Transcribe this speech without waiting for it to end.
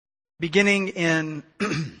Beginning in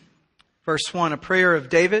verse 1, a prayer of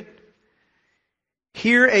David.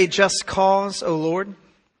 Hear a just cause, O Lord.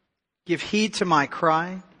 Give heed to my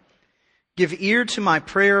cry. Give ear to my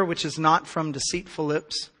prayer, which is not from deceitful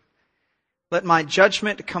lips. Let my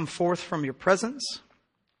judgment come forth from your presence.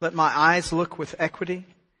 Let my eyes look with equity.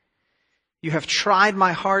 You have tried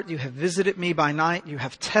my heart. You have visited me by night. You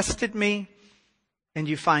have tested me, and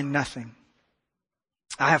you find nothing.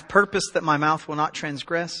 I have purposed that my mouth will not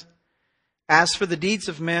transgress. As for the deeds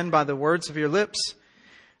of men, by the words of your lips,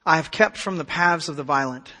 I have kept from the paths of the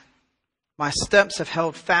violent. My steps have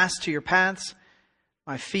held fast to your paths.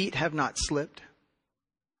 My feet have not slipped.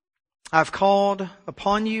 I have called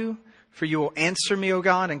upon you, for you will answer me, O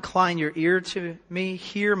God. Incline your ear to me.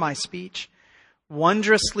 Hear my speech.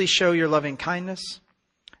 Wondrously show your loving kindness.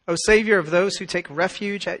 O Savior of those who take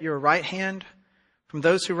refuge at your right hand, from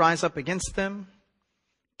those who rise up against them.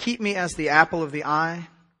 Keep me as the apple of the eye.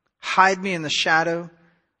 Hide me in the shadow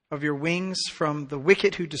of your wings from the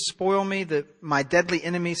wicked who despoil me, my deadly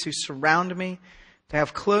enemies who surround me. They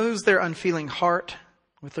have closed their unfeeling heart.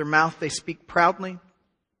 With their mouth they speak proudly.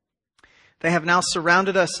 They have now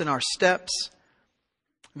surrounded us in our steps.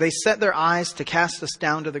 They set their eyes to cast us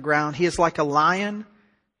down to the ground. He is like a lion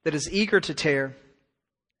that is eager to tear,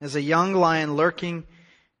 as a young lion lurking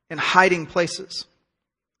in hiding places.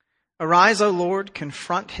 Arise, O Lord,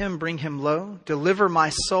 confront him, bring him low. Deliver my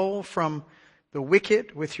soul from the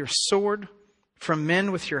wicked with your sword, from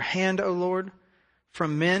men with your hand, O Lord,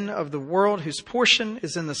 from men of the world whose portion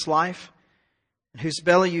is in this life, and whose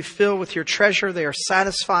belly you fill with your treasure. They are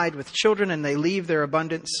satisfied with children, and they leave their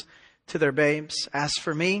abundance to their babes. As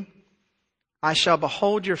for me, I shall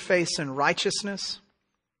behold your face in righteousness,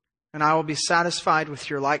 and I will be satisfied with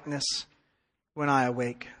your likeness when I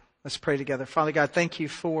awake. Let's pray together. Father God, thank you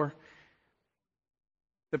for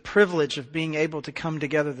the privilege of being able to come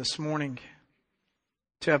together this morning,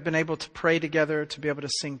 to have been able to pray together, to be able to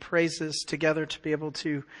sing praises together, to be able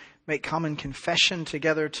to make common confession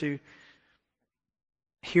together, to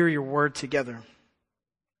hear your word together.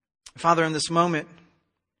 Father, in this moment,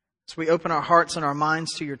 as we open our hearts and our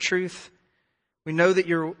minds to your truth, we know that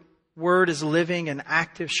your word is living and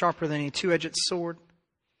active, sharper than any two-edged sword.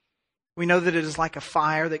 We know that it is like a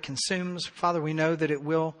fire that consumes. Father, we know that it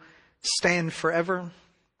will stand forever.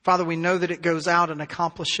 Father, we know that it goes out and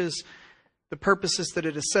accomplishes the purposes that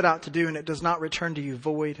it is set out to do, and it does not return to you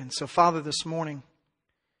void. And so, Father, this morning,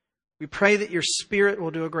 we pray that your Spirit will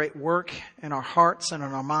do a great work in our hearts and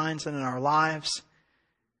in our minds and in our lives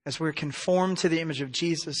as we're conformed to the image of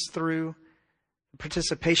Jesus through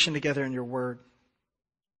participation together in your word.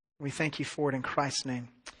 We thank you for it in Christ's name.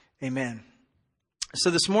 Amen. So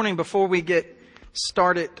this morning, before we get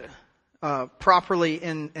started properly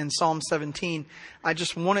in Psalm 17, I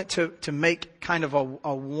just wanted to make kind of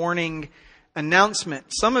a warning announcement.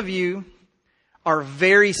 Some of you are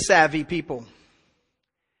very savvy people,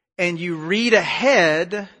 and you read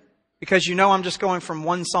ahead because you know I'm just going from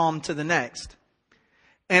one psalm to the next.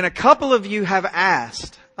 And a couple of you have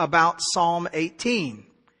asked about Psalm 18.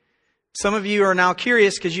 Some of you are now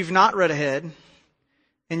curious because you've not read ahead,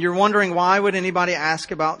 and you're wondering, why would anybody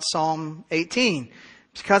ask about Psalm 18?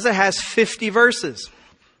 Because it has 50 verses.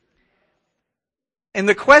 And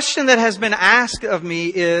the question that has been asked of me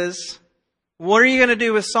is, what are you going to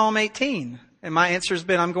do with Psalm 18? And my answer has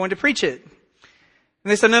been, I'm going to preach it.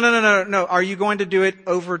 And they said, no. Are you going to do it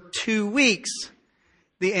over 2 weeks?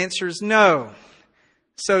 The answer is no.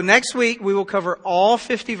 So next week we will cover all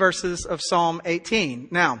 50 verses of Psalm 18.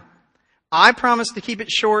 Now, I promise to keep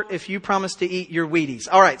it short if you promise to eat your Wheaties.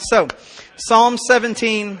 All right, so Psalm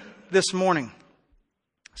 17 this morning.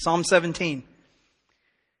 Psalm 17.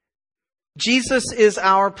 Jesus is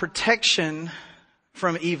our protection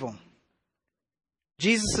from evil.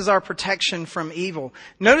 Jesus is our protection from evil.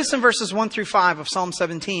 Notice in verses 1 through 5 of Psalm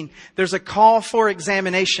 17, there's a call for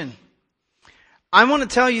examination. I want to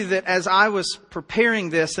tell you that as I was preparing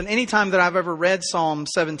this, and any time that I've ever read Psalm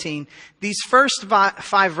 17, these first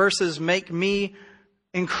 5 verses make me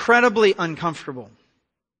incredibly uncomfortable.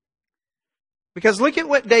 Because look at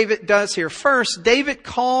what David does here. First, David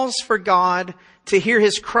calls for God to hear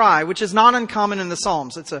his cry, which is not uncommon in the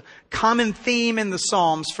Psalms. It's a common theme in the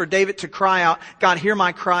Psalms for David to cry out, God, hear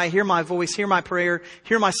my cry, hear my voice, hear my prayer,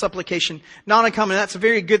 hear my supplication. Not uncommon. That's a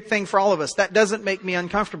very good thing for all of us. That doesn't make me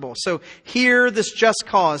uncomfortable. So hear this just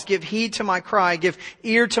cause. Give heed to my cry. Give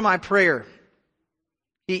ear to my prayer.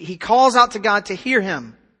 He calls out to God to hear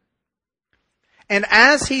him. And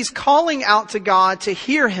as he's calling out to God to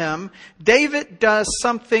hear him, David does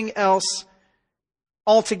something else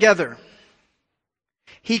altogether.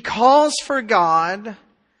 He calls for God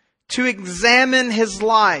to examine his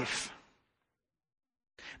life.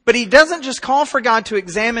 But he doesn't just call for God to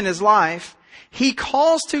examine his life. He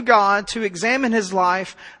calls to God to examine his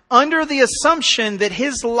life under the assumption that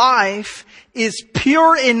his life is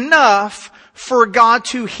pure enough for God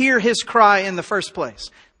to hear his cry in the first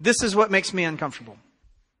place. This is what makes me uncomfortable.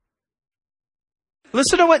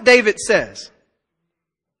 Listen to what David says.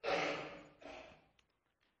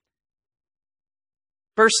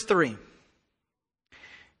 Verse 3.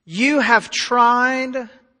 You have tried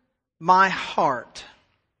my heart.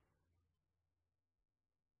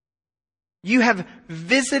 You have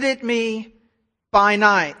visited me by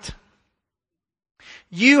night.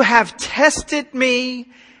 You have tested me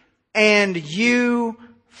and you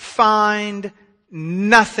find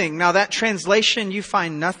nothing. Now that translation, you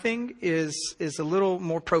find nothing, is a little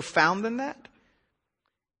more profound than that.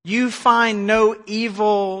 You find no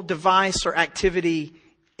evil device or activity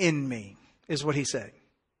in me, is what he said.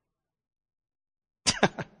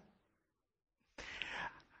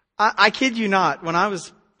 I kid you not, when I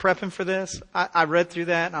was prepping for this, I read through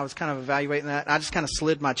that and I was kind of evaluating that. And I just kind of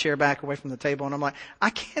slid my chair back away from the table and I'm like, I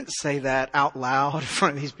can't say that out loud in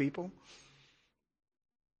front of these people.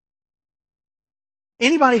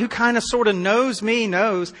 Anybody who kind of sort of knows me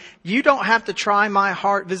knows you don't have to try my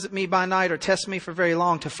heart, visit me by night, or test me for very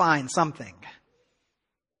long to find something.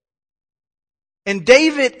 And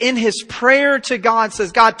David, in his prayer to God,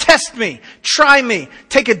 says, God, test me, try me,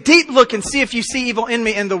 take a deep look and see if you see evil in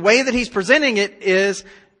me. And the way that he's presenting it is,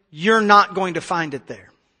 you're not going to find it there.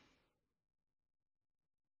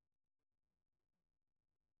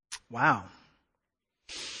 Wow.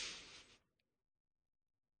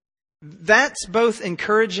 That's both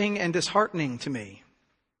encouraging and disheartening to me.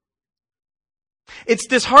 It's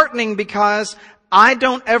disheartening because I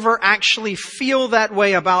don't ever actually feel that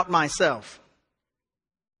way about myself.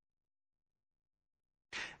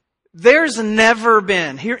 There's never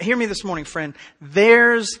been, hear me this morning, friend,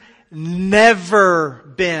 there's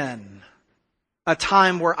never been a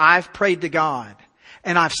time where I've prayed to God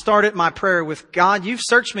and I've started my prayer with, God, you've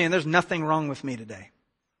searched me and there's nothing wrong with me today.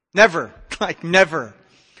 Never. Like never.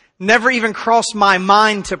 Never even crossed my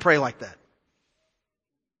mind to pray like that.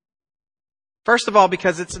 First of all,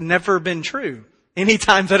 because it's never been true any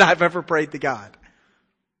time that I've ever prayed to God.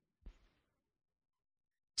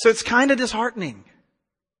 So it's kind of disheartening.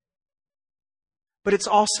 But it's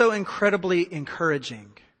also incredibly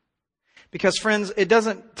encouraging. Because friends, it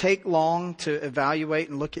doesn't take long to evaluate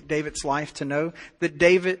and look at David's life to know that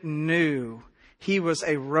David knew he was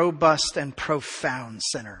a robust and profound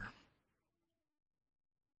sinner.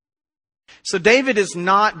 So David is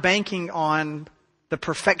not banking on the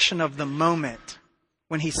perfection of the moment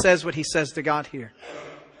when he says what he says to God here.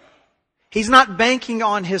 He's not banking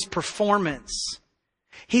on his performance.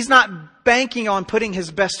 He's not banking on putting his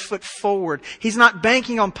best foot forward. He's not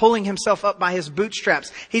banking on pulling himself up by his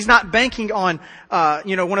bootstraps. He's not banking on,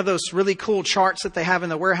 one of those really cool charts that they have in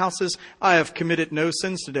the warehouses. I have committed no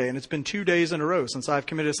sins today, and it's been 2 days in a row since I've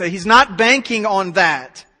committed a sin. He's not banking on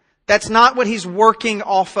that. That's not what he's working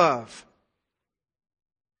off of.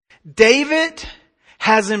 David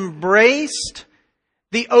has embraced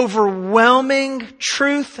the overwhelming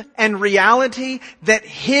truth and reality that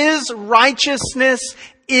his righteousness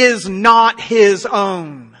is not his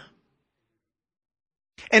own.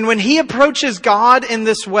 And when he approaches God in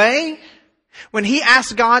this way, when he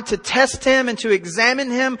asks God to test him and to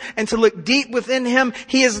examine him and to look deep within him,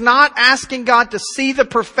 he is not asking God to see the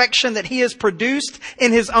perfection that he has produced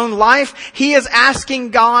in his own life. He is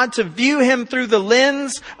asking God to view him through the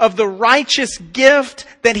lens of the righteous gift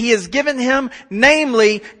that he has given him.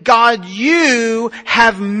 Namely, God, you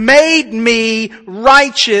have made me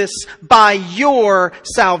righteous by your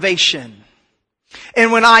salvation.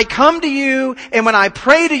 And when I come to you and when I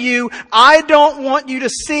pray to you, I don't want you to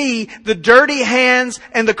see the dirty hands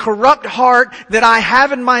and the corrupt heart that I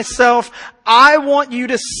have in myself. I want you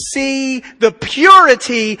to see the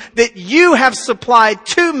purity that you have supplied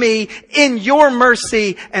to me in your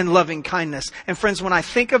mercy and loving kindness. And friends, when I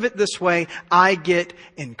think of it this way, I get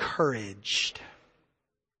encouraged.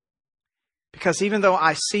 Because even though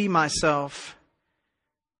I see myself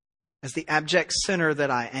as the abject sinner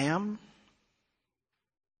that I am,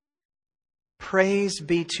 praise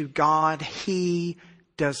be to God, He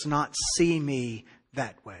does not see me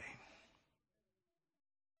that way.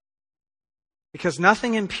 Because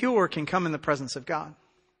nothing impure can come in the presence of God.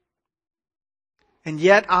 And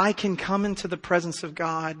yet I can come into the presence of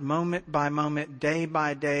God moment by moment, day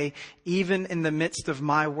by day, even in the midst of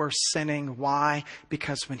my worst sinning. Why?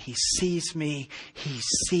 Because when He sees me, He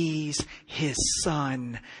sees His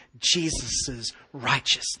Son, Jesus'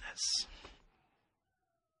 righteousness.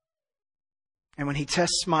 And when He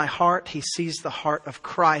tests my heart, He sees the heart of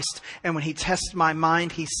Christ. And when He tests my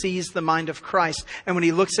mind, He sees the mind of Christ. And when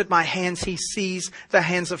He looks at my hands, He sees the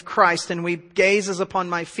hands of Christ. And when He gazes upon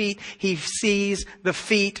my feet, He sees the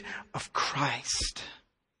feet of Christ.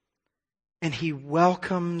 And He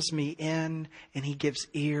welcomes me in and He gives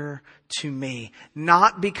ear to me.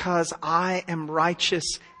 Not because I am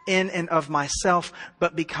righteous in and of myself,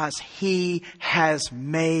 but because He has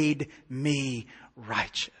made me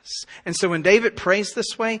righteous. And so when David prays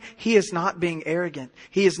this way, he is not being arrogant.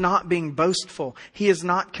 He is not being boastful. He is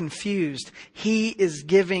not confused. He is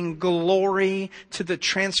giving glory to the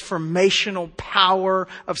transformational power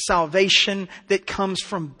of salvation that comes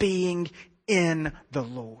from being in the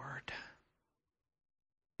Lord.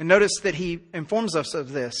 And notice that he informs us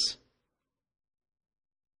of this.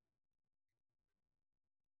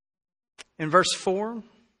 In verse 4,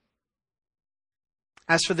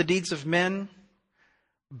 as for the deeds of men,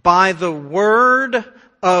 by the word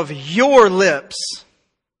of your lips.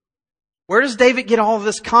 Where does David get all of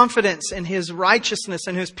this confidence in his righteousness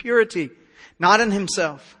and his purity? Not in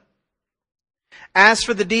himself. As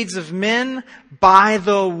for the deeds of men, by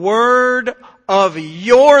the word of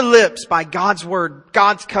your lips, by God's word,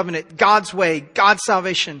 God's covenant, God's way, God's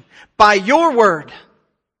salvation, by your word,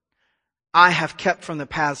 I have kept from the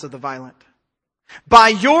paths of the violent. By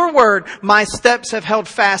your word, my steps have held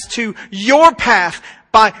fast to your path.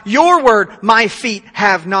 By your word, my feet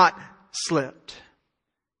have not slipped.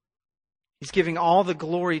 He's giving all the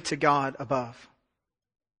glory to God above.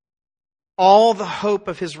 All the hope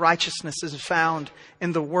of His righteousness is found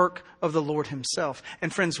in the work of the Lord Himself.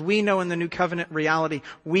 And friends, we know in the new covenant reality,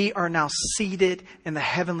 we are now seated in the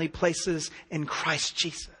heavenly places in Christ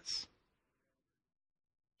Jesus.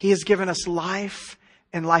 He has given us life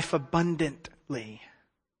and life abundantly.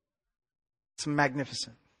 It's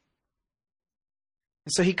magnificent.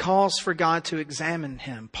 And so He calls for God to examine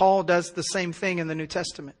him. Paul does the same thing in the New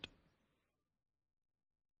Testament.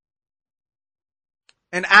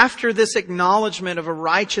 And after this acknowledgement of a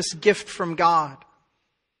righteous gift from God,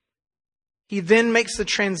 he then makes the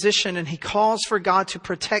transition and he calls for God to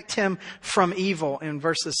protect him from evil in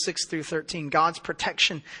verses 6 through 13. God's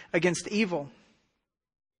protection against evil.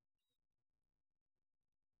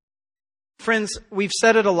 Friends, we've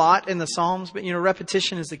said it a lot in the Psalms, but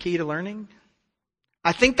repetition is the key to learning.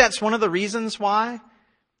 I think that's one of the reasons why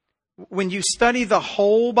when you study the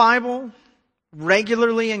whole Bible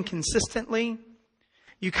regularly and consistently,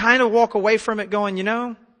 you kind of walk away from it going,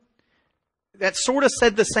 that sort of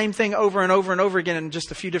said the same thing over and over and over again in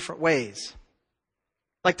just a few different ways.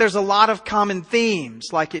 Like there's a lot of common themes,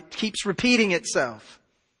 like it keeps repeating itself.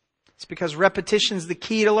 It's because repetition is the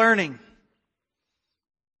key to learning.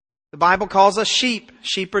 The Bible calls us sheep.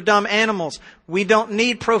 Sheep are dumb animals. We don't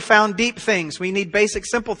need profound, deep things. We need basic,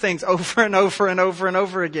 simple things over and over and over and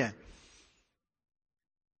over again.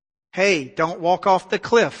 Hey, don't walk off the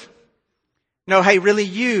cliff. No, hey, really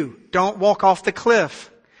you, don't walk off the cliff.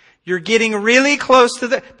 You're getting really close to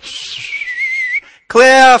the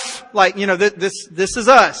cliff. Like, this is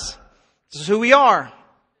us. This is who we are.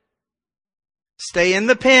 Stay in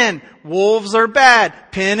the pen. Wolves are bad.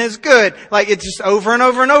 Pen is good. Like it's just over and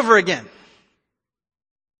over and over again.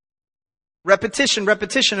 Repetition.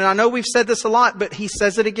 And I know we've said this a lot, but he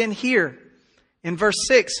says it again here. In verse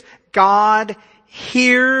 6, God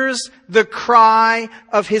hears the cry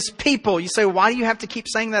of His people. You say, why do you have to keep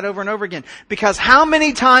saying that over and over again? Because how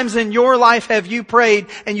many times in your life have you prayed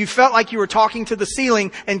and you felt like you were talking to the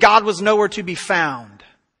ceiling and God was nowhere to be found?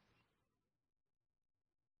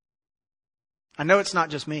 I know it's not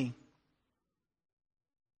just me.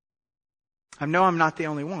 I know I'm not the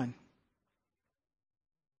only one.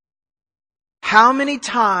 How many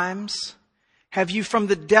times have you from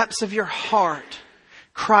the depths of your heart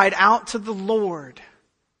cried out to the Lord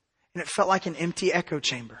and it felt like an empty echo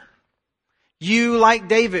chamber? You, like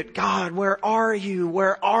David, God, where are you?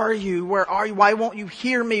 Where are you? Where are you? Why won't you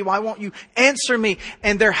hear me? Why won't you answer me?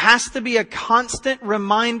 And there has to be a constant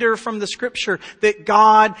reminder from the Scripture that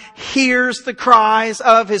God hears the cries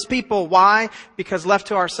of His people. Why? Because left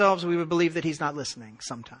to ourselves, we would believe that He's not listening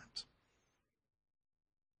sometimes.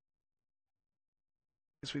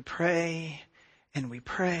 As we pray and we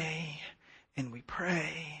pray and we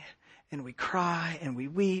pray and we cry and we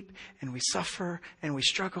weep and we suffer and we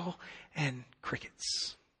struggle and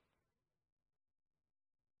crickets.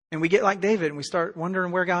 And we get like David and we start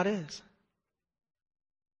wondering where God is.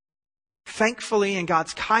 Thankfully, in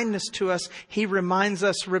God's kindness to us, He reminds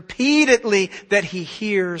us repeatedly that He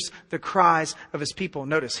hears the cries of His people.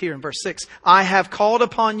 Notice here in verse 6, I have called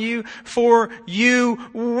upon you, for you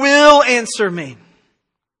will answer me.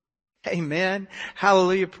 Amen.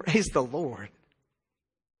 Hallelujah. Praise the Lord.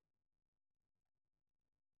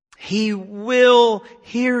 He will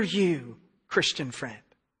hear you, Christian friend.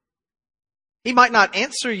 He might not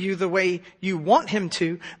answer you the way you want Him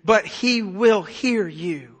to, but He will hear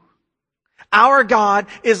you. Our God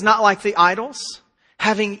is not like the idols,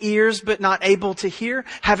 having ears but not able to hear,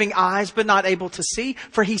 having eyes but not able to see,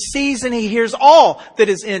 for He sees and He hears all that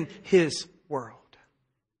is in His world.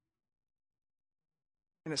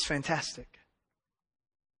 And it's fantastic.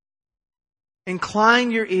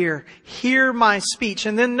 Incline your ear, hear my speech,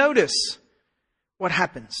 and then notice what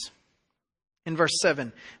happens. In verse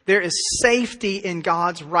 7, there is safety in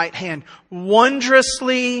God's right hand.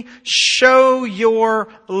 Wondrously show your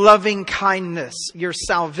loving kindness, your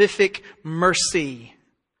salvific mercy.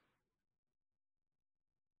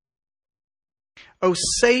 O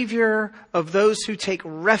Savior of those who take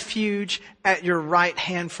refuge at your right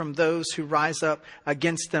hand from those who rise up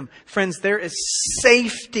against them. Friends, there is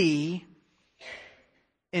safety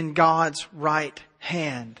in God's right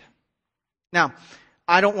hand. Now,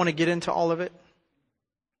 I don't want to get into all of it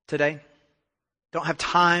today. Don't have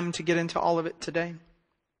time to get into all of it today.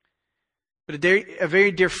 But a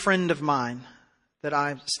very dear friend of mine that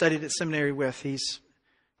I studied at seminary with, he's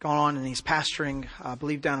gone on and he's pastoring, I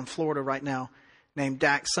believe, down in Florida right now, named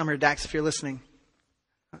Dax Summer. Dax, if you're listening,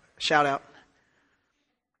 shout out.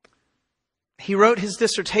 He wrote his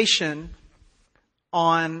dissertation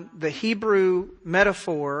on the Hebrew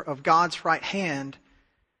metaphor of God's right hand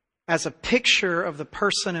as a picture of the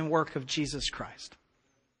person and work of Jesus Christ.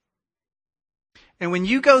 And when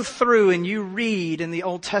you go through and you read in the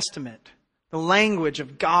Old Testament the language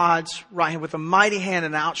of God's right hand with a mighty hand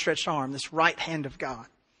and an outstretched arm, this right hand of God,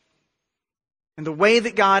 and the way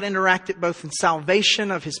that God interacted both in salvation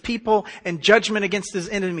of His people and judgment against His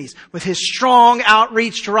enemies with His strong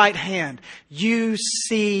outreached right hand, you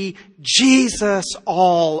see Jesus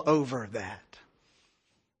all over that.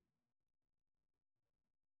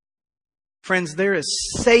 Friends, there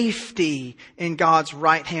is safety in God's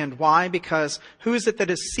right hand. Why? Because who is it that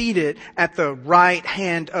is seated at the right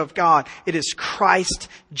hand of God? It is Christ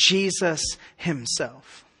Jesus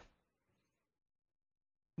Himself.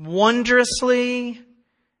 Wondrously,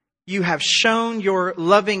 you have shown your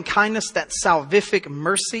loving kindness, that salvific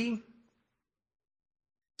mercy.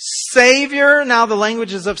 Savior, now the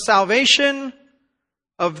languages of salvation,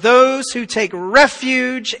 of those who take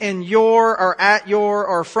refuge in your or at your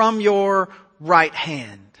or from your right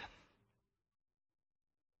hand.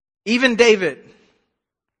 Even David,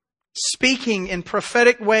 speaking in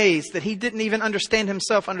prophetic ways that he didn't even understand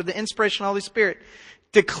himself under the inspiration of the Holy Spirit,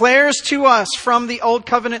 declares to us from the Old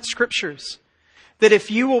Covenant Scriptures that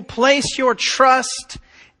if you will place your trust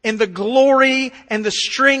in the glory and the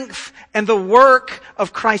strength and the work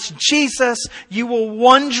of Christ Jesus, you will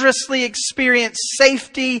wondrously experience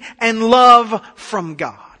safety and love from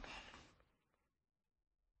God.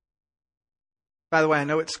 By the way, I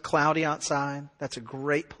know it's cloudy outside. That's a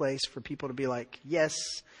great place for people to be like, yes,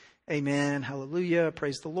 amen, hallelujah,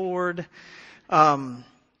 praise the Lord.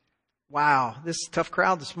 Wow, this is a tough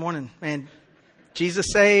crowd this morning. Man, Jesus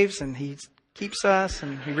saves and He keeps us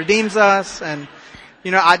and He redeems us. And,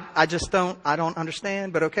 you know, I don't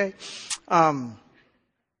understand, but okay.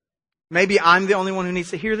 Maybe I'm the only one who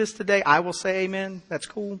needs to hear this today. I will say amen. That's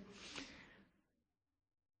cool.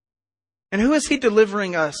 And who is He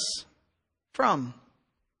delivering us from?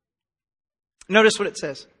 Notice what it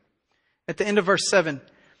says at the end of verse 7.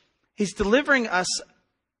 He's delivering us.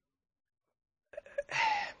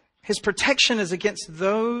 His protection is against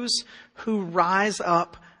those who rise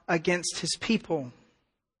up against His people.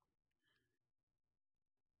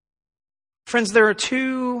 Friends, there are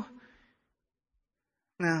two,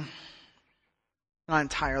 not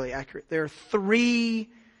entirely accurate. There are three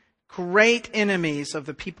great enemies of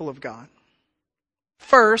the people of God.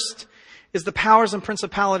 First is the powers and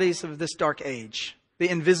principalities of this dark age, the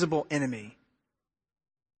invisible enemy.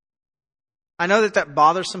 I know that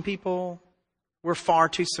bothers some people. We're far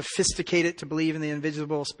too sophisticated to believe in the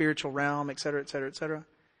invisible spiritual realm, etc., etc., etc.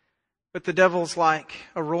 But the devil's like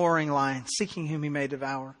a roaring lion, seeking whom he may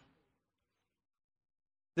devour.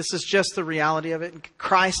 This is just the reality of it.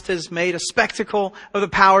 Christ has made a spectacle of the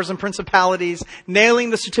powers and principalities, nailing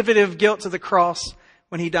the certificate of guilt to the cross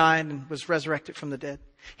when He died and was resurrected from the dead.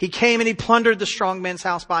 He came and He plundered the strong man's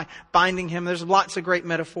house by binding him. There's lots of great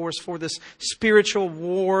metaphors for this spiritual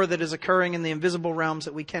war that is occurring in the invisible realms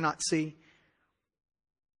that we cannot see.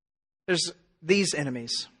 There's these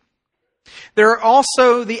enemies. There are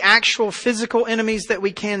also the actual physical enemies that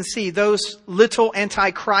we can see. Those little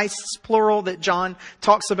antichrists, plural, that John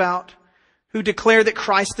talks about, who declare that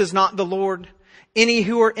Christ is not the Lord, any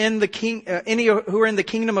who are in the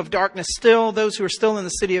kingdom of darkness still, those who are still in the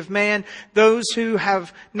city of man, those who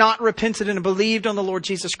have not repented and believed on the Lord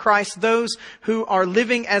Jesus Christ, those who are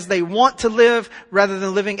living as they want to live rather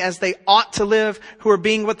than living as they ought to live, who are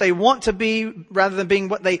being what they want to be rather than being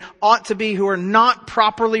what they ought to be, who are not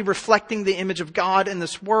properly reflecting the image of God in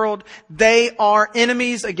this world. They are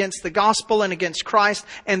enemies against the gospel and against Christ,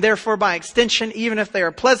 and therefore by extension, even if they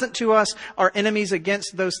are pleasant to us, are enemies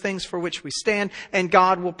against those things for which we stand. And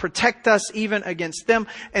God will protect us even against them.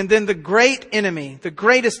 And then the great enemy, the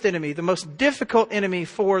greatest enemy, the most difficult enemy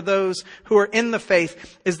for those who are in the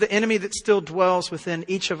faith is the enemy that still dwells within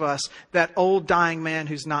each of us, that old dying man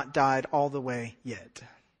who's not died all the way yet,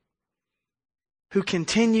 who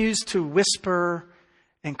continues to whisper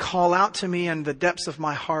and call out to me in the depths of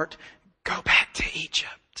my heart, go back to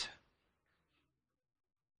Egypt.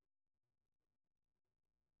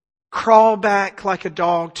 Crawl back like a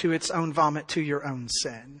dog to its own vomit, to your own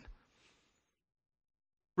sin.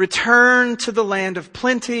 Return to the land of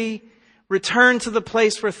plenty. Return to the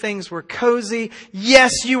place where things were cozy.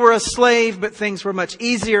 Yes, you were a slave, but things were much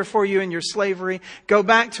easier for you in your slavery. Go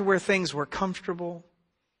back to where things were comfortable.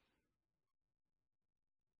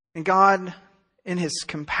 And God, in His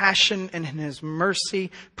compassion and in His mercy,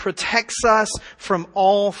 protects us from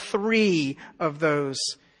all three of those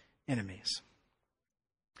enemies.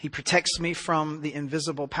 He protects me from the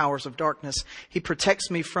invisible powers of darkness. He protects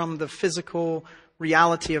me from the physical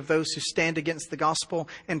reality of those who stand against the gospel.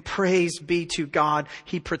 And praise be to God,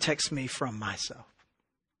 He protects me from myself.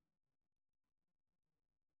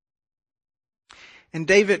 And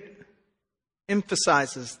David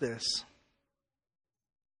emphasizes this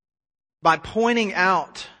by pointing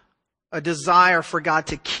out a desire for God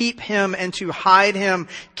to keep him and to hide him.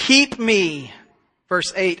 Keep me,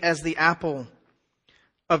 verse 8, as the apple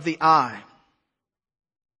of the eye.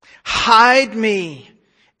 Hide me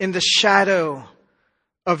in the shadow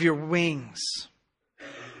of your wings.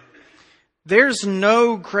 There's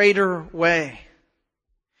no greater way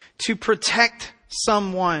to protect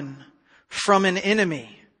someone from an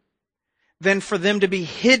enemy than for them to be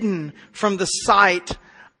hidden from the sight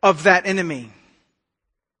of that enemy.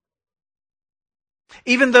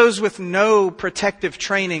 Even those with no protective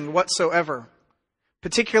training whatsoever,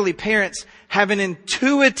 particularly parents, have an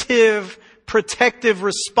intuitive protective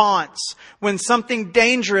response when something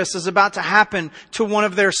dangerous is about to happen to one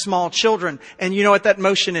of their small children. And you know what that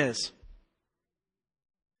motion is?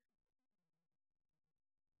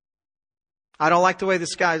 I don't like the way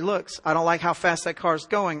this guy looks. I don't like how fast that car's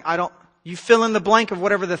going. You fill in the blank of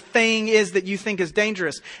whatever the thing is that you think is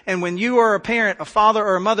dangerous. And when you are a parent, a father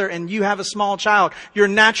or a mother, and you have a small child, your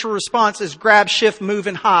natural response is grab, shift, move,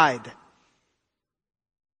 and hide.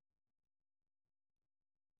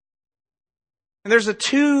 And there's a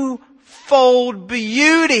twofold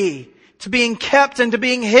beauty to being kept and to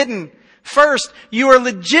being hidden. First, you are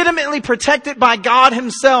legitimately protected by God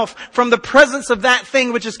Himself from the presence of that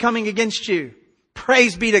thing which is coming against you.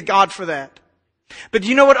 Praise be to God for that. But do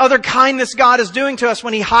you know what other kindness God is doing to us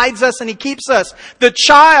when He hides us and He keeps us? The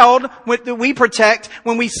child that we protect,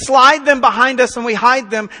 when we slide them behind us and we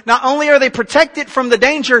hide them, not only are they protected from the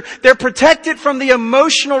danger, they're protected from the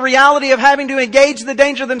emotional reality of having to engage the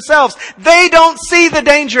danger themselves. They don't see the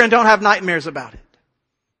danger and don't have nightmares about it.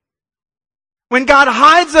 When God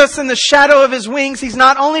hides us in the shadow of His wings, He's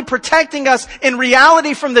not only protecting us in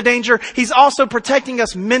reality from the danger, He's also protecting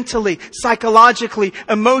us mentally, psychologically,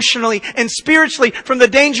 emotionally, and spiritually from the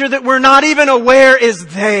danger that we're not even aware is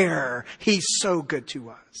there. He's so good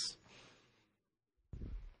to us.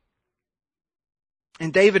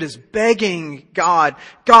 And David is begging God,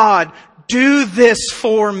 God, do this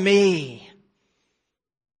for me.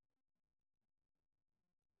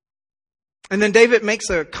 And then David makes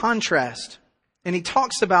a contrast. And he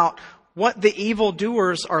talks about what the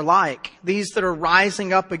evildoers are like, these that are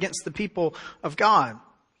rising up against the people of God.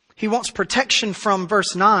 He wants protection from,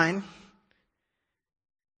 verse 9,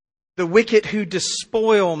 the wicked who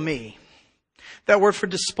despoil me. That word for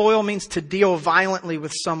despoil means to deal violently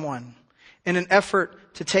with someone in an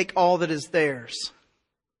effort to take all that is theirs.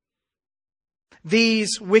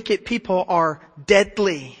 These wicked people are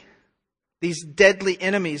deadly, these deadly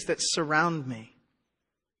enemies that surround me.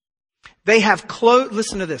 They have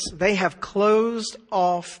listen to this. They have closed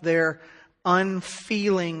off their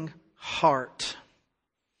unfeeling heart.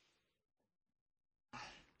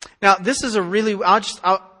 Now, this is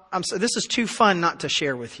this is too fun not to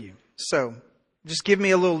share with you. So, just give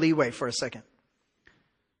me a little leeway for a second.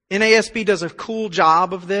 NASB does a cool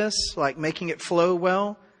job of this, like making it flow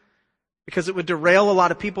well, because it would derail a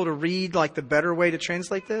lot of people to read like the better way to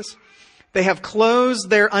translate this. They have closed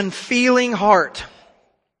their unfeeling heart.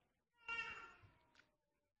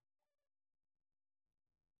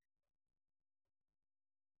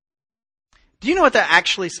 Do you know what that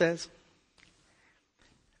actually says?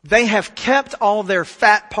 They have kept all their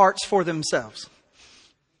fat parts for themselves.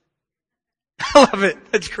 I love it.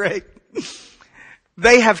 That's great.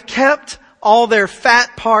 They have kept all their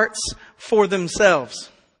fat parts for themselves.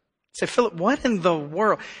 Say, Philip, what in the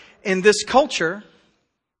world? In this culture,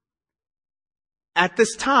 at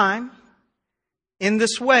this time, in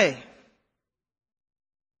this way,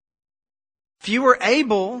 if you were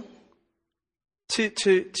able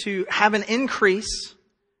to have an increase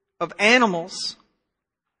of animals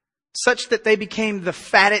such that they became the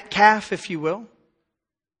fatted calf, if you will,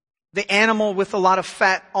 the animal with a lot of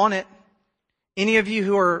fat on it. Any of you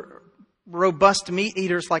who are robust meat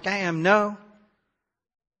eaters like I am know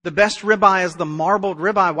the best ribeye is the marbled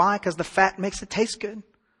ribeye. Why? Because the fat makes it taste good.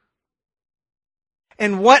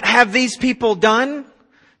 And what have these people done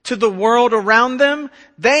to the world around them?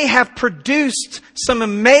 They have produced some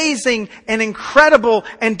amazing and incredible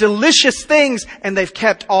and delicious things, and they've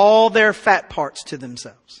kept all their fat parts to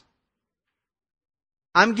themselves.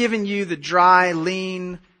 I'm giving you the dry,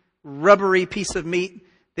 lean, rubbery piece of meat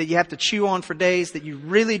that you have to chew on for days, that you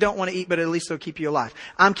really don't want to eat, but at least it'll keep you alive.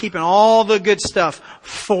 I'm keeping all the good stuff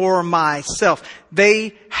for myself.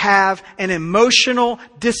 They have an emotional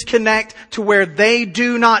disconnect to where they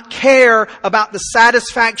do not care about the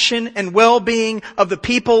satisfaction and well-being of the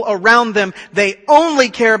people around them. They only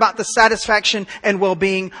care about the satisfaction and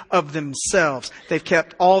well-being of themselves. They've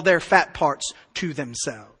kept all their fat parts to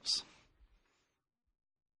themselves.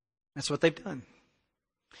 That's what they've done.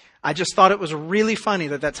 I just thought it was really funny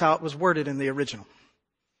that that's how it was worded in the original.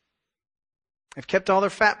 They've kept all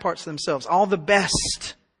their fat parts to themselves. All the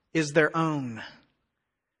best is their own.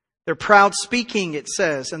 They're proud speaking, it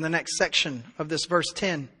says in the next section of this verse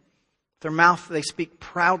 10. Their mouth, they speak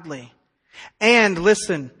proudly. And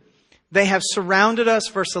listen, they have surrounded us,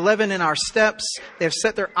 verse 11, in our steps. They have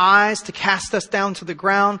set their eyes to cast us down to the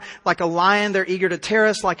ground. Like a lion, they're eager to tear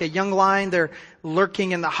us. Like a young lion, they're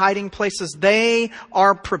lurking in the hiding places. They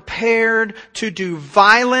are prepared to do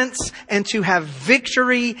violence and to have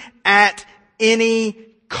victory at any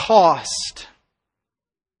cost.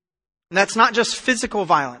 And that's not just physical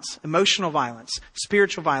violence, emotional violence,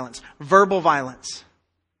 spiritual violence, verbal violence.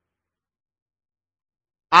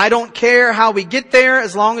 I don't care how we get there,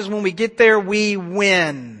 as long as when we get there, we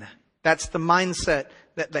win. That's the mindset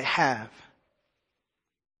that they have.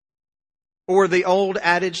 Or the old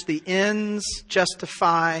adage, the ends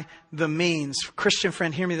justify the means. Christian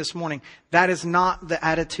friend, hear me this morning. That is not the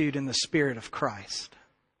attitude and the spirit of Christ.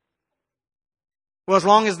 Well, as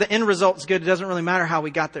long as the end result's good, it doesn't really matter how we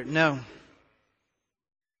got there. No.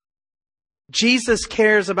 Jesus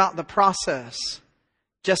cares about the process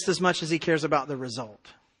just as much as He cares about the result.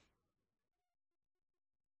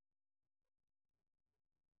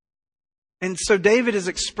 And so David is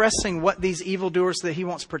expressing what these evildoers that he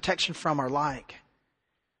wants protection from are like.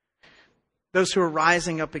 Those who are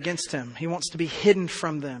rising up against him. He wants to be hidden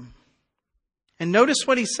from them. And notice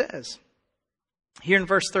what he says. Here in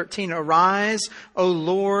verse 13, arise, O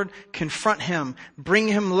Lord, confront him, bring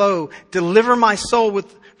him low, deliver my soul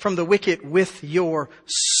from the wicked with your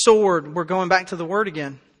sword. We're going back to the word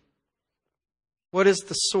again. What is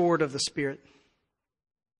the sword of the Spirit?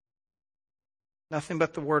 Nothing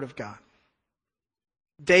but the word of God.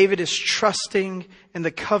 David is trusting in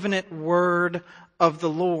the covenant word of the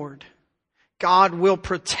Lord. God will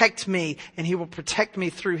protect me, and He will protect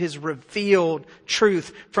me through His revealed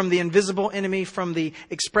truth from the invisible enemy, from the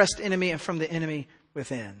expressed enemy, and from the enemy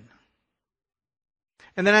within.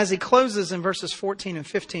 And then as he closes in verses 14 and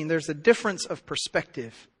 15, there's a difference of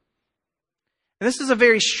perspective. And this is a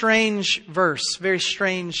very strange verse, very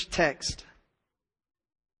strange text.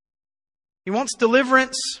 He wants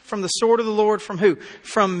deliverance from the sword of the Lord from who?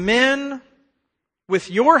 From men with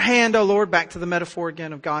your hand, O Lord, back to the metaphor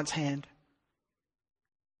again of God's hand.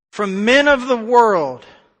 From men of the world.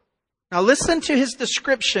 Now listen to his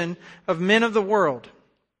description of men of the world.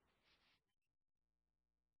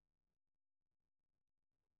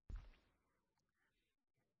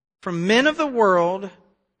 From men of the world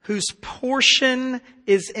whose portion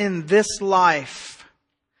is in this life.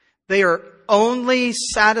 They are only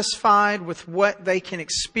satisfied with what they can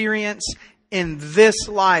experience in this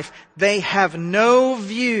life. They have no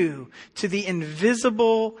view to the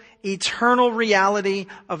invisible, eternal reality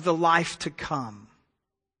of the life to come.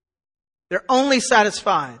 They're only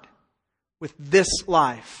satisfied with this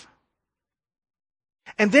life.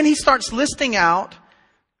 And then he starts listing out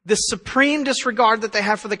This supreme disregard that they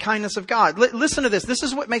have for the kindness of God. Listen to this. This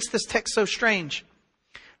is what makes this text so strange.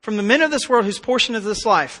 From the men of this world whose portion is this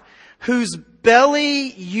life, whose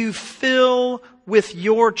belly you fill with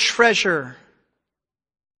your treasure.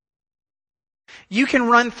 You can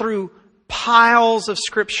run through piles of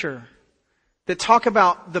scripture that talk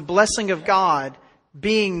about the blessing of God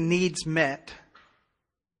being needs met.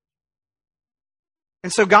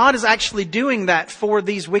 And so God is actually doing that for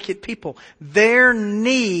these wicked people. Their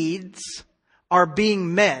needs are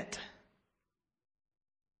being met.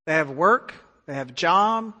 They have work, they have a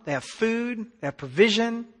job, they have food, they have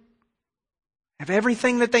provision, they have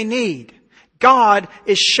everything that they need. God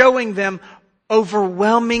is showing them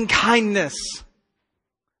overwhelming kindness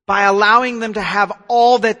by allowing them to have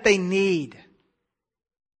all that they need.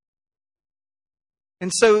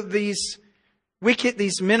 And so these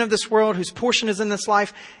men of this world whose portion is in this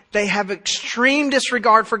life, they have extreme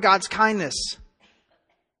disregard for God's kindness.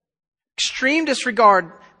 Extreme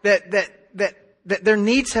disregard that their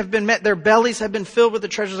needs have been met, their bellies have been filled with the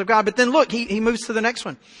treasures of God. But then look, he moves to the next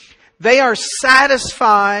one. They are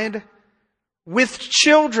satisfied with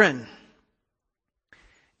children.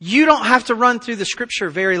 You don't have to run through the scripture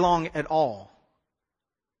very long at all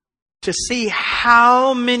to see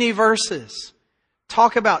how many verses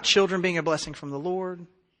talk about children being a blessing from the Lord.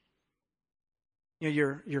 You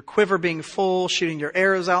know, your quiver being full, shooting your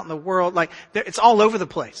arrows out in the world. Like, it's all over the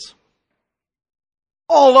place.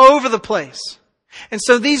 All over the place. And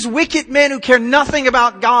so these wicked men who care nothing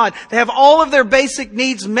about God, they have all of their basic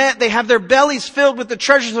needs met. They have their bellies filled with the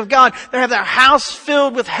treasures of God. They have their house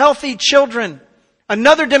filled with healthy children.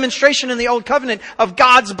 Another demonstration in the Old Covenant of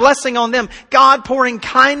God's blessing on them. God pouring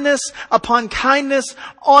kindness upon kindness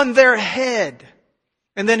on their head.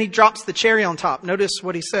 And then he drops the cherry on top. Notice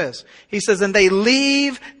what he says. He says, and they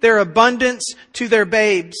leave their abundance to their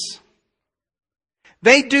babes.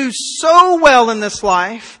 They do so well in this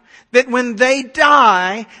life that when they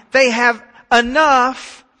die, they have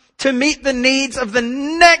enough to meet the needs of the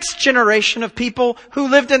next generation of people who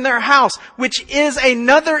lived in their house, which is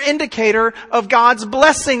another indicator of God's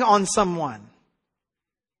blessing on someone.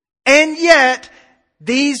 And yet,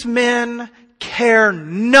 these men care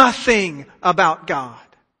nothing about God.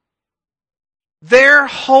 Their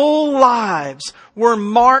whole lives were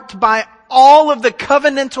marked by all of the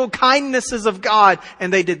covenantal kindnesses of God,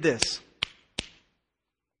 and they did this.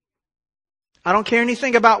 I don't care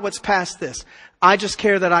anything about what's past this. I just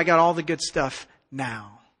care that I got all the good stuff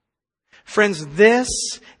now. Friends, this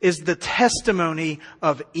is the testimony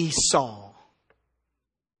of Esau.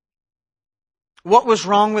 What was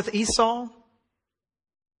wrong with Esau?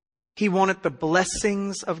 He wanted the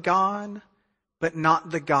blessings of God, but not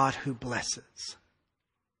the God who blesses.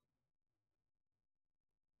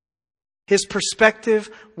 His perspective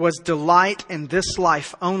was delight in this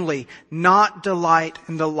life only, not delight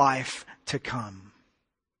in the life to come.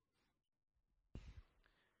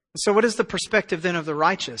 So what is the perspective then of the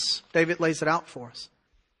righteous? David lays it out for us.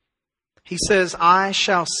 He says, I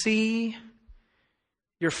shall see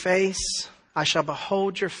your face, I shall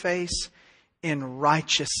behold your face in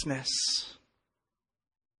righteousness.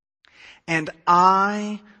 And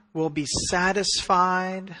I will be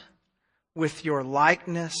satisfied with your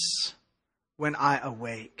likeness when I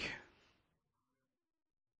awake.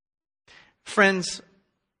 Friends,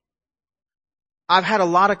 I've had a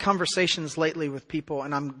lot of conversations lately with people,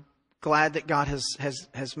 and I'm glad that God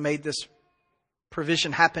has made this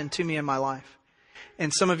provision happen to me in my life.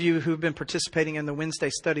 And some of you who've been participating in the Wednesday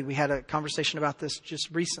study, we had a conversation about this just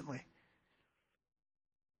recently.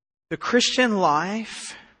 The Christian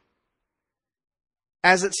life,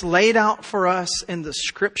 as it's laid out for us in the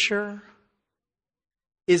Scripture,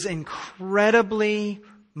 is incredibly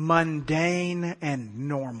mundane and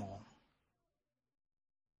normal.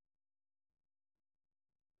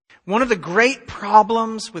 One of the great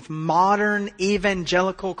problems with modern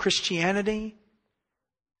evangelical Christianity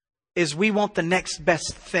is we want the next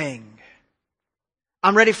best thing.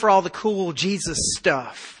 I'm ready for all the cool Jesus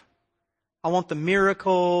stuff. I want the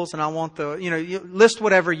miracles and I want you list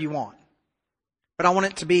whatever you want. But I want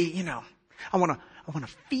it to be, I want to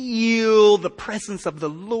feel the presence of the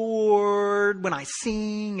Lord when I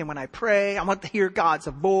sing and when I pray. I want to hear God's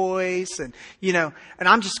voice and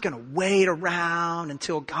I'm just going to wait around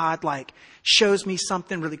until God shows me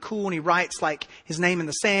something really cool and he writes his name in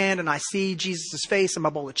the sand and I see Jesus' face in my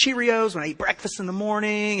bowl of Cheerios when I eat breakfast in the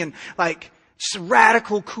morning and just a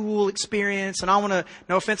radical, cool experience. And I want to,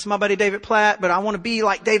 no offense to my buddy David Platt, but I want to be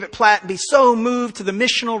like David Platt and be so moved to the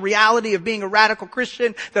missional reality of being a radical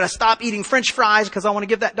Christian that I stop eating French fries because I want to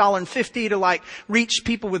give that $1.50 to like reach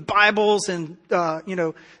people with Bibles and,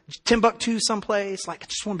 Timbuktu someplace. Like, I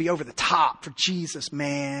just want to be over the top for Jesus,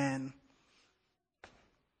 man.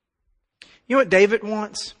 You know what David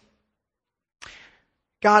wants?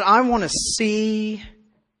 God, I want to see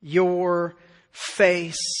your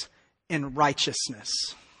face in righteousness.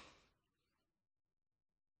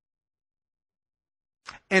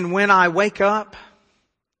 And when I wake up,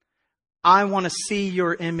 I want to see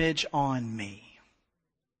your image on me.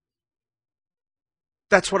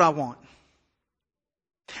 That's what I want.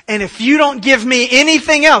 And if you don't give me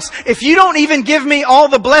anything else, if you don't even give me all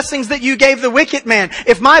the blessings that you gave the wicked man,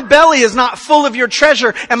 if my belly is not full of your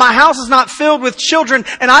treasure and my house is not filled with children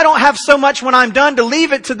and I don't have so much when I'm done to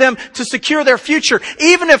leave it to them to secure their future,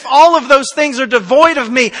 even if all of those things are devoid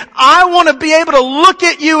of me, I want to be able to look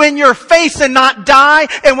at you in your face and not die.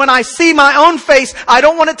 And when I see my own face, I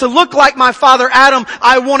don't want it to look like my father Adam.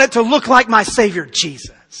 I want it to look like my Savior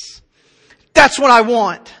Jesus. That's what I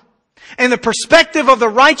want. And the perspective of the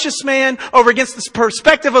righteous man over against the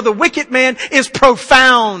perspective of the wicked man is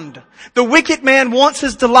profound. The wicked man wants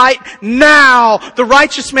his delight now. The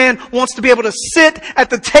righteous man wants to be able to sit at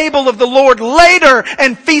the table of the Lord later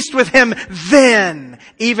and feast with Him then,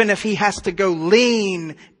 even if he has to go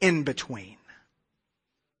lean in between.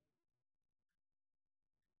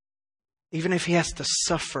 Even if he has to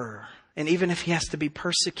suffer. And even if he has to be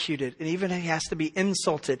persecuted, and even if he has to be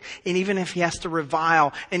insulted, and even if he has to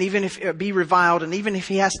revile, and even if be reviled, and even if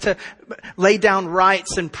he has to lay down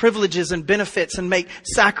rights and privileges and benefits and make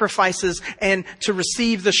sacrifices and to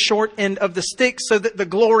receive the short end of the stick so that the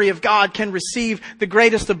glory of God can receive the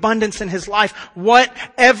greatest abundance in his life.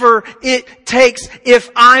 Whatever it takes, if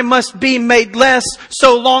I must be made less,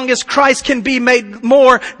 so long as Christ can be made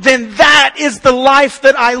more, then that is the life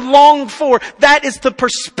that I long for. That is the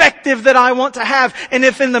perspective that I want to have. And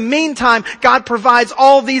if in the meantime God provides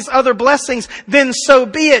all these other blessings, then so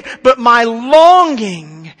be it. But my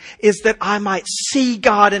longing is that I might see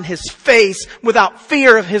God in His face without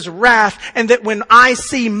fear of His wrath, and that when I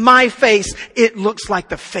see my face, it looks like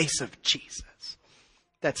the face of Jesus.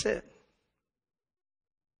 That's it.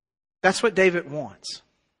 That's what David wants.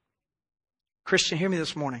 Christian, hear me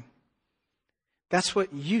this morning. That's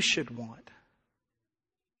what you should want.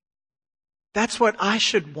 That's what I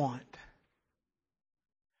should want.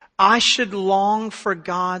 I should long for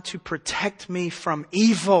God to protect me from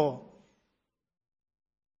evil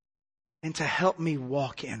and to help me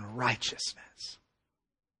walk in righteousness.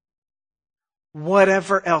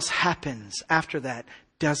 Whatever else happens after that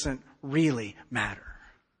doesn't really matter.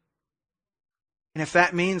 And if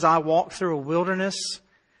that means I walk through a wilderness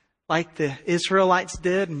like the Israelites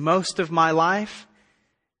did most of my life,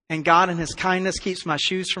 and God in His kindness keeps my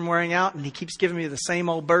shoes from wearing out, and He keeps giving me the same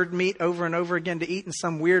old bird meat over and over again to eat and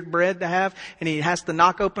some weird bread to have, and He has to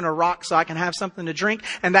knock open a rock so I can have something to drink,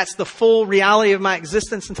 and that's the full reality of my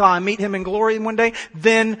existence until I meet Him in glory one day,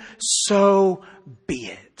 then so be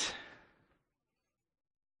it.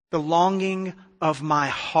 The longing of my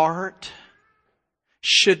heart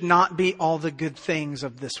should not be all the good things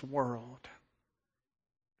of this world.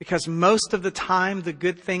 Because most of the time, the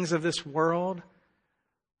good things of this world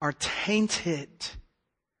are tainted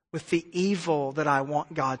with the evil that I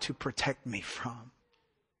want God to protect me from.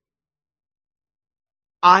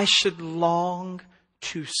 I should long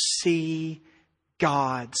to see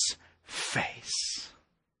God's face.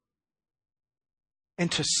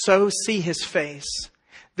 And to so see His face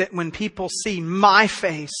that when people see my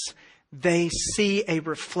face, they see a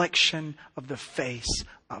reflection of the face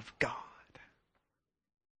of God.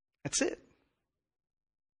 That's it.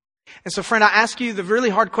 And so, friend, I ask you the really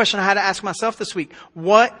hard question I had to ask myself this week.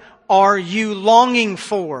 What are you longing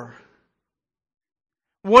for?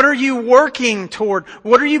 What are you working toward?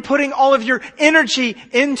 What are you putting all of your energy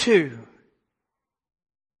into?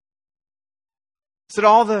 Is it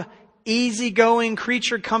all the easygoing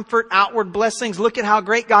creature comfort, outward blessings, look at how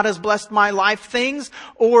great God has blessed my life things?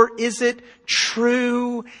 Or is it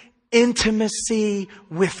true intimacy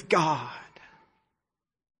with God?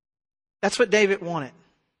 That's what David wanted.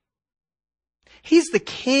 He's the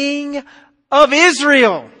king of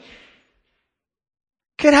Israel.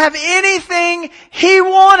 Could have anything he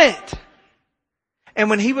wanted. And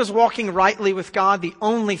when he was walking rightly with God, the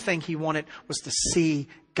only thing he wanted was to see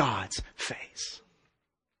God's face.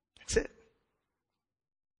 That's it.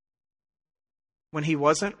 When he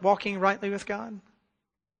wasn't walking rightly with God,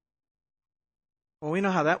 well, we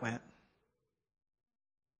know how that went.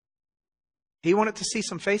 He wanted to see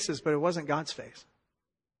some faces, but it wasn't God's face.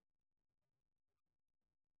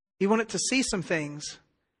 He wanted to see some things.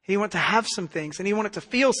 He wanted to have some things, and he wanted to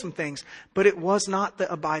feel some things, but it was not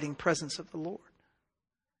the abiding presence of the Lord.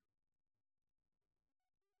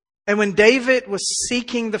 And when David was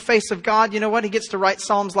seeking the face of God, you know what? He gets to write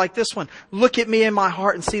Psalms like this one. Look at me in my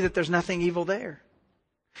heart and see that there's nothing evil there.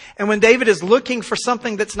 And when David is looking for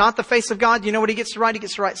something that's not the face of God, you know what he gets to write? He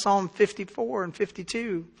gets to write Psalm 54 and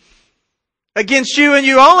 52. Against you and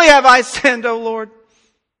you only have I sinned, O Lord.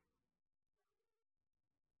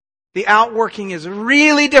 The outworking is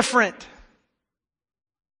really different.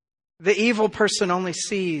 The evil person only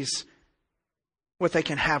sees what they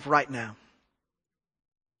can have right now.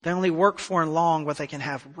 They only work for and long what they can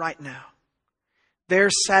have right now. Their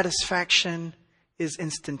satisfaction is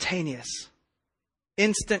instantaneous.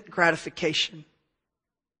 Instant gratification.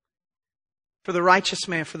 For the righteous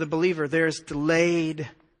man, for the believer, there is delayed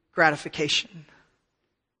gratification.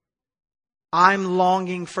 I'm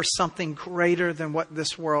longing for something greater than what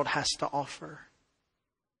this world has to offer.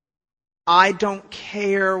 I don't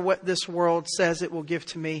care what this world says it will give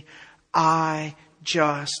to me. I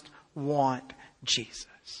just want Jesus.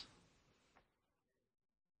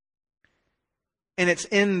 And it's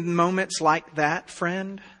in moments like that,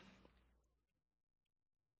 friend,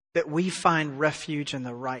 that we find refuge in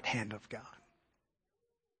the right hand of God.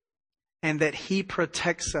 And that He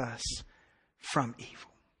protects us from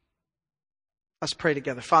evil. Let's pray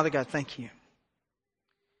together. Father God, thank you.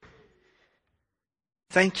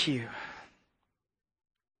 Thank you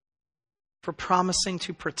for promising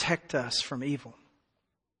to protect us from evil.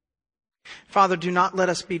 Father, do not let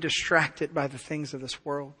us be distracted by the things of this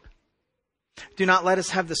world. Do not let us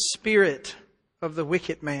have the spirit of the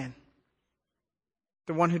wicked man,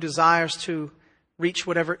 the one who desires to reach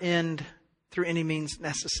whatever end through any means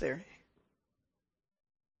necessary.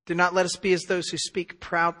 Do not let us be as those who speak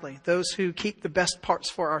proudly, those who keep the best parts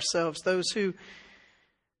for ourselves, those who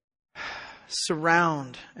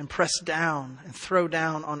surround and press down and throw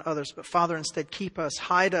down on others. But Father, instead, keep us,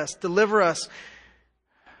 hide us, deliver us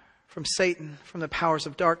from Satan, from the powers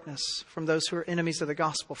of darkness, from those who are enemies of the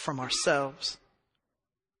gospel, from ourselves.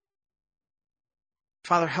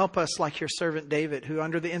 Father, help us like your servant David, who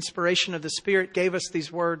under the inspiration of the Spirit gave us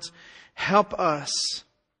these words. Help us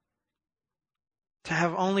to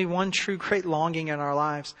have only one true great longing in our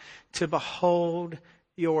lives, to behold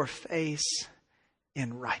your face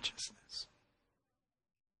in righteousness.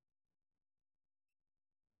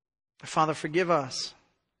 Father, forgive us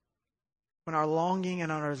when our longing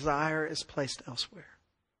and our desire is placed elsewhere.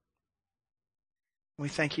 We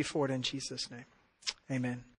thank you for it in Jesus' name. Amen.